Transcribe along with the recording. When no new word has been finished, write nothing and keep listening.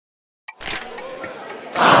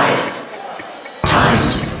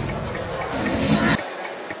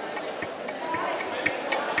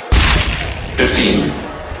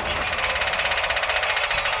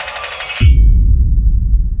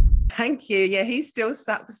Thank you. Yeah, he's still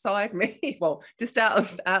sat beside me. Well, just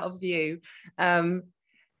out of view. And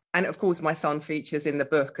of course, my son features in the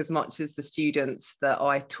book as much as the students that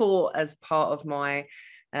I taught as part of my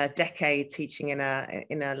decade teaching in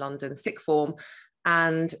a London sixth form,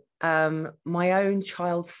 and my own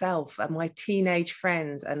child self and my teenage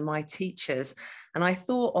friends and my teachers. And I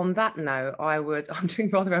thought on that note, I'm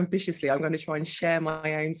doing rather ambitiously, I'm going to try and share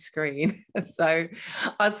my own screen. So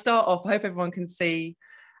I'll start off, I hope everyone can see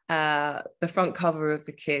the front cover of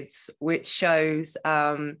The Kids, which shows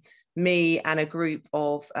me and a group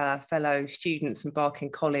of fellow students from Barking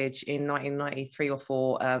College in 1993 or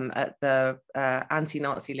 4 at the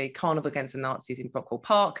Anti-Nazi League Carnival Against the Nazis in Brockwell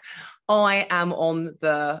Park. I am on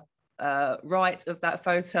the right of that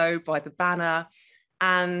photo by the banner,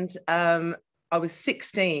 and I was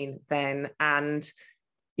 16 then, and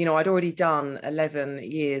you know, I'd already done 11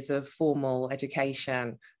 years of formal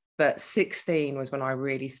education, but 16 was when I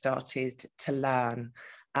really started to learn.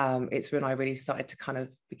 It's when I really started to kind of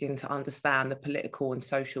begin to understand the political and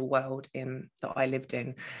social world that I lived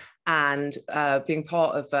in. And being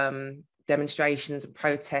part of demonstrations and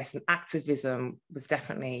protests and activism was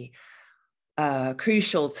definitely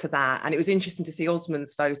crucial to that. And it was interesting to see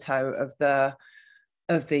Osman's photo of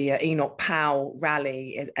the Enoch Powell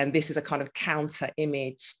rally, and this is a kind of counter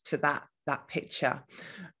image to that picture.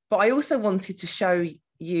 But I also wanted to show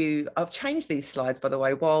you, I've changed these slides, by the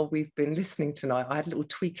way, while we've been listening tonight. I had a little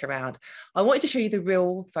tweak around. I wanted to show you the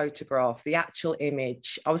real photograph, the actual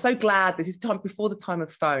image. I was so glad, this is time before the time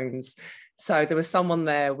of phones. So there was someone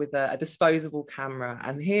there with a disposable camera,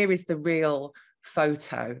 and here is the real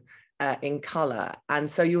photo in color. And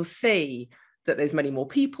so you'll see that there's many more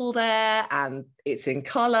people there, and it's in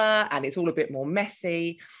color, and it's all a bit more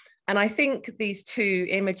messy. And I think these two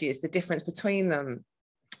images, the difference between them,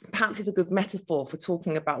 perhaps is a good metaphor for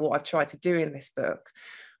talking about what I've tried to do in this book,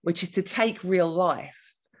 which is to take real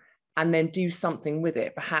life and then do something with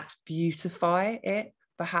it, perhaps beautify it,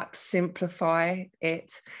 perhaps simplify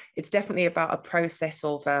it. It's definitely about a process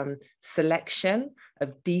of selection,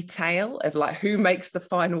 of detail, of like who makes the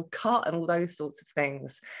final cut and all those sorts of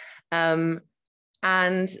things.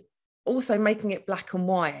 And also making it black and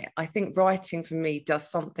white. I think writing for me does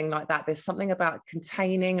something like that. There's something about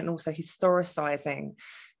containing and also historicizing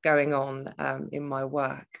going on in my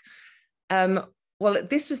work. Well,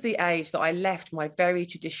 this was the age that I left my very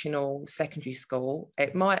traditional secondary school.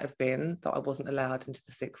 It might have been that I wasn't allowed into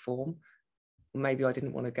the sixth form. Maybe I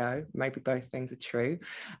didn't want to go. Maybe both things are true.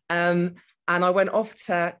 And I went off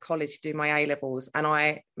to college to do my A-levels, and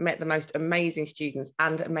I met the most amazing students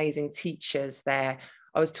and amazing teachers there.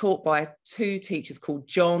 I was taught by two teachers called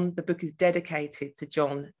John. The book is dedicated to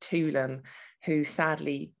John Toolan, who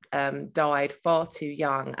sadly died far too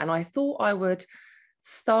young. And I thought I would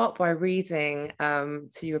start by reading to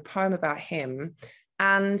you a poem about him.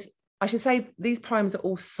 And I should say these poems are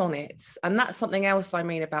all sonnets. And that's something else I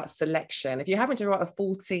mean about selection. If you're having to write a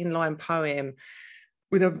 14-line poem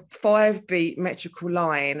with a 5-beat metrical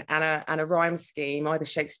line and a rhyme scheme, either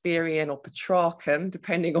Shakespearean or Petrarchan,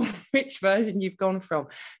 depending on which version you've gone from,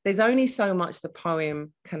 there's only so much the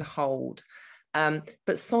poem can hold.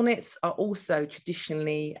 But sonnets are also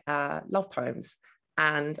traditionally love poems.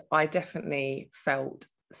 And I definitely felt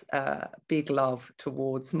big love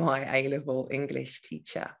towards my A-level English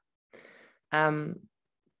teacher. And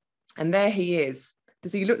there he is.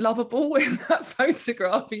 Does he look lovable in that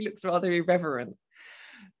photograph? He looks rather irreverent.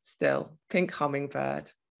 Still, Pink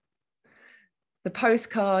Hummingbird. The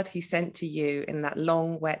postcard he sent to you in that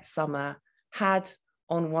long, wet summer had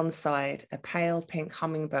on one side a pale pink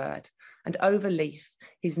hummingbird, and overleaf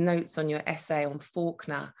his notes on your essay on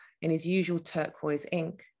Faulkner in his usual turquoise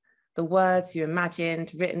ink, the words you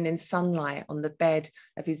imagined written in sunlight on the bed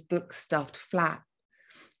of his book-stuffed flat,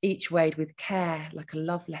 each weighed with care like a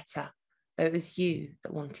love letter, though it was you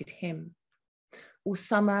that wanted him. All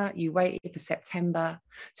summer you waited for September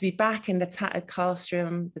to be back in the tattered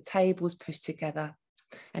classroom, the tables pushed together,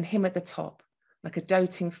 and him at the top, like a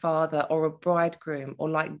doting father or a bridegroom, or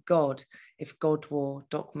like God, if God wore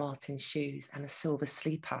Doc Martens shoes and a silver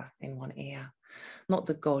sleeper in one ear. Not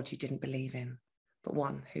the God you didn't believe in, but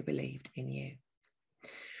one who believed in you.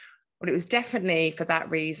 Well, it was definitely for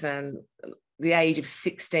that reason, the age of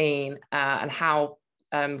 16 and how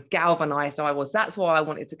galvanized I was. That's why I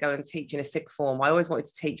wanted to go and teach in a sixth form. I always wanted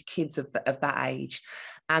to teach kids of that age.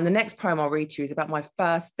 And the next poem I'll read to you is about my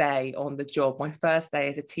first day on the job, my first day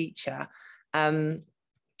as a teacher. And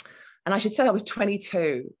I should say I was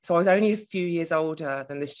 22. So I was only a few years older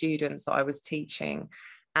than the students that I was teaching.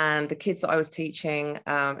 And the kids that I was teaching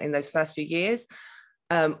in those first few years,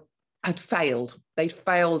 had failed. They'd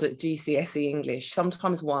failed at GCSE English,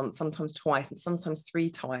 sometimes once, sometimes twice, and sometimes 3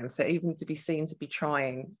 times. So even to be seen to be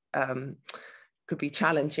trying could be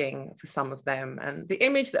challenging for some of them. And the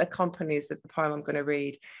image that accompanies the poem I'm going to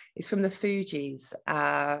read is from the Fugees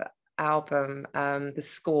album, The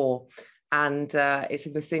Score, and it's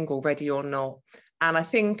in the single Ready or Not. And I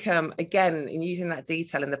think, again, in using that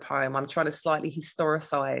detail in the poem, I'm trying to slightly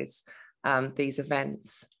historicise these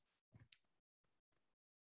events.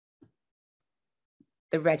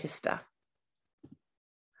 The Register.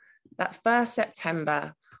 That first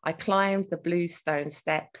September, I climbed the bluestone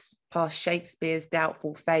steps past Shakespeare's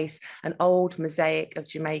doubtful face, an old mosaic of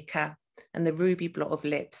Jamaica, and the ruby blot of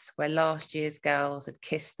lips where last year's girls had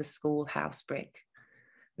kissed the schoolhouse brick.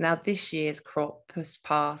 Now this year's crop pushed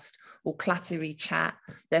past, all clattery chat,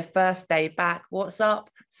 their first day back, what's up,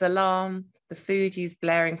 salam, the Fugees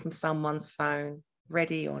blaring from someone's phone,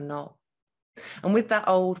 ready or not. And with that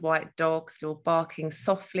old white dog still barking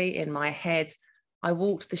softly in my head, I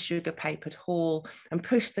walked the sugar-papered hall and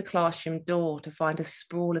pushed the classroom door to find a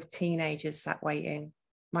sprawl of teenagers sat waiting,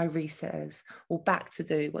 my resitters, all back to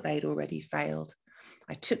do what they'd already failed.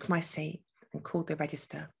 I took my seat and called the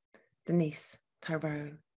register. Denise,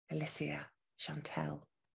 Tyrone, Alicia, Chantel.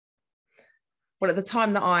 Well, at the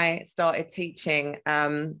time that I started teaching,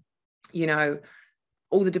 you know,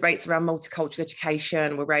 all the debates around multicultural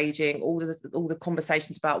education were raging, all the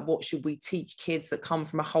conversations about what should we teach kids that come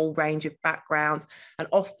from a whole range of backgrounds. And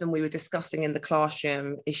often we were discussing in the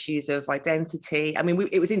classroom issues of identity. I mean,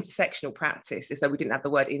 it was intersectional practice, so we didn't have the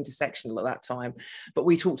word intersectional at that time, but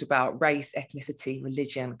we talked about race, ethnicity,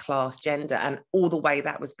 religion, class, gender, and all the way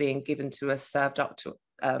that was being given to us, served up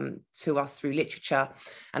to us through literature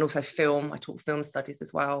and also film. I taught film studies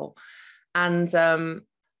as well. And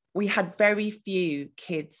we had very few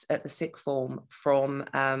kids at the sixth form from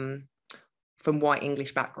white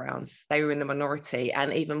English backgrounds. They were in the minority,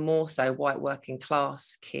 and even more so white working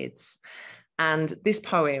class kids. And this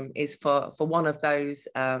poem is for one of those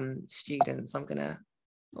students. I'm gonna,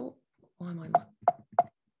 oh, why am I not?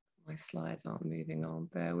 My slides aren't moving on,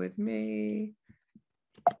 bear with me.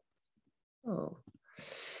 Oh,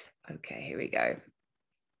 okay, here we go.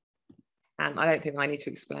 And I don't think I need to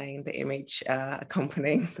explain the image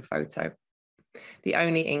accompanying the photo. The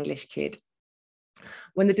only English kid.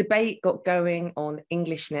 When the debate got going on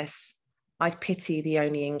Englishness, I'd pity the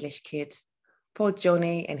only English kid. Poor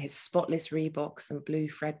Johnny in his spotless Reeboks and blue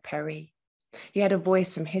Fred Perry. He had a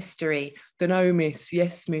voice from history, the no miss,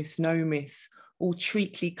 yes miss, no miss, all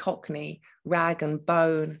treacly cockney, rag and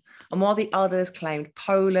bone. And while the others claimed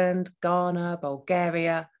Poland, Ghana,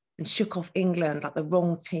 Bulgaria, and shook off England like the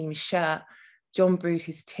wrong team's shirt, John brewed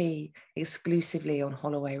his tea exclusively on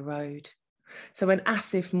Holloway Road. So when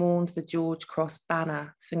Asif mourned the George Cross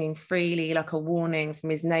banner swinging freely like a warning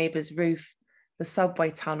from his neighbour's roof, the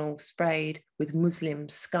subway tunnel sprayed with Muslim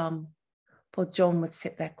scum, poor John would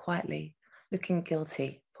sit there quietly, looking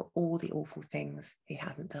guilty for all the awful things he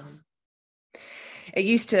hadn't done. It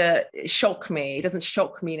used to shock me. It doesn't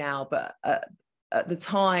shock me now, but at the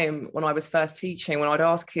time when I was first teaching, when I'd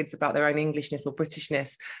ask kids about their own Englishness or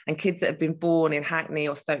Britishness, and kids that had been born in Hackney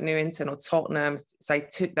or Stoke Newington or Tottenham, say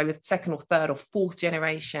they were second or third or fourth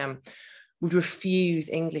generation, would refuse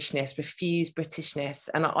Englishness, refuse Britishness.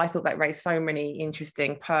 And I thought that raised so many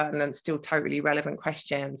interesting, pertinent, still totally relevant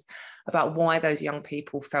questions about why those young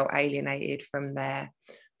people felt alienated from the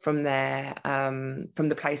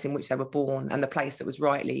place in which they were born and the place that was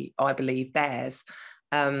rightly, I believe, theirs.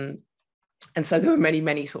 And so there were many,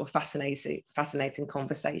 many sort of fascinating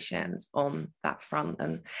conversations on that front.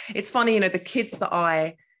 And it's funny, you know, the kids that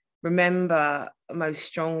I remember most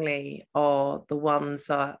strongly are the ones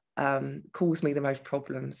that cause me the most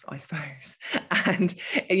problems, I suppose. And,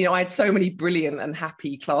 you know, I had so many brilliant and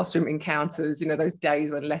happy classroom encounters, you know, those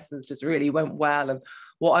days when lessons just really went well and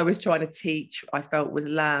what I was trying to teach, I felt was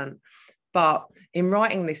learned. But in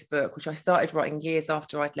writing this book, which I started writing years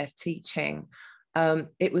after I'd left teaching,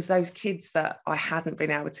 it was those kids that I hadn't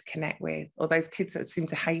been able to connect with, or those kids that seemed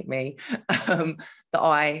to hate me, that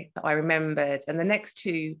I remembered. And the next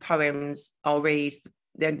 2 poems I'll read,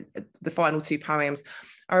 the final 2 poems,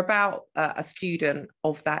 are about a student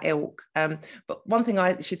of that ilk. But one thing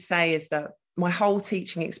I should say is that my whole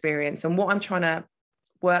teaching experience and what I'm trying to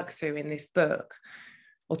work through in this book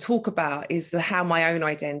or talk about is how my own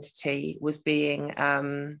identity was being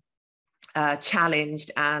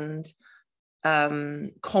challenged and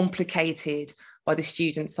complicated by the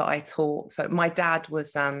students that I taught. So my dad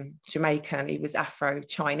was Jamaican, he was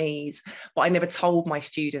Afro-Chinese, but I never told my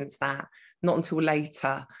students that, not until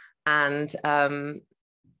later. And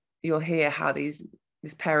you'll hear how these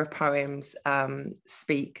this pair of poems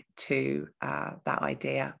speak to that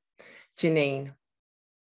idea. Janine.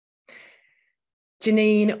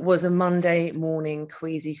 Janine was a Monday morning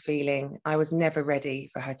queasy feeling. I was never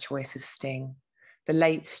ready for her choice of sting. The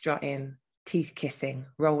late strut-in, teeth kissing,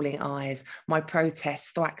 rolling eyes, my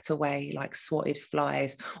protests thwacked away like swatted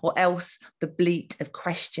flies, or else the bleat of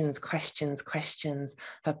questions,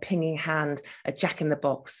 her pinging hand, a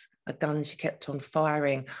jack-in-the-box, a gun she kept on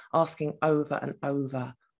firing, asking over and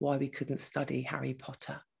over why we couldn't study Harry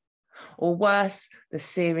Potter. Or worse, the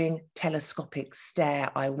searing telescopic stare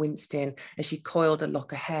I winced in as she coiled a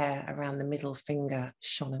lock of hair around the middle finger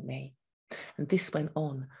shone at me. And this went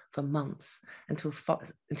on for months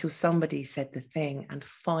until somebody said the thing and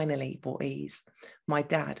finally brought ease. My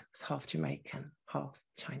dad was half Jamaican, half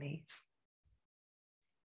Chinese.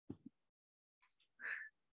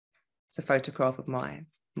 It's a photograph of my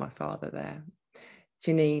father there.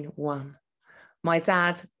 Janine 1. My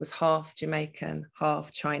dad was half Jamaican,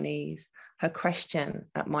 half Chinese. Her question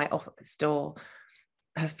at my office door,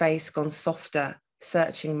 her face gone softer,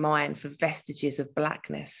 searching mine for vestiges of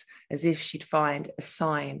blackness, as if she'd find a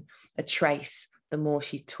sign, a trace, the more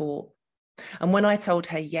she taught. And when I told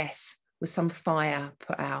her yes, with some fire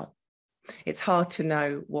put out, it's hard to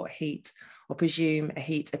know what heat, or presume a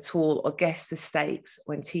heat at all, or guess the stakes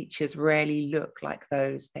when teachers rarely look like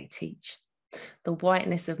those they teach. The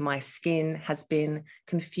whiteness of my skin has been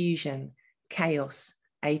confusion, chaos,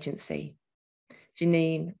 agency.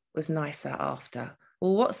 Janine was nicer after.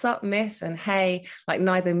 Well, what's up, miss? And hey, like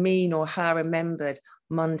neither me nor her remembered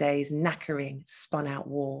Monday's knackering, spun out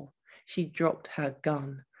war. She dropped her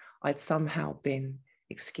gun. I'd somehow been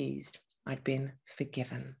excused. I'd been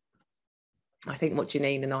forgiven. I think what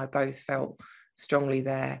Janine and I both felt strongly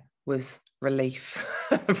there was relief,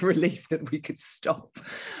 relief that we could stop.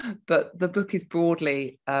 But the book is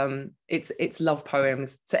broadly, it's love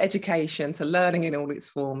poems to education, to learning in all its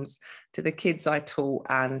forms, to the kids I taught,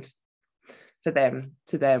 and to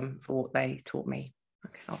them for what they taught me.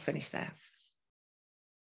 Okay, I'll finish there.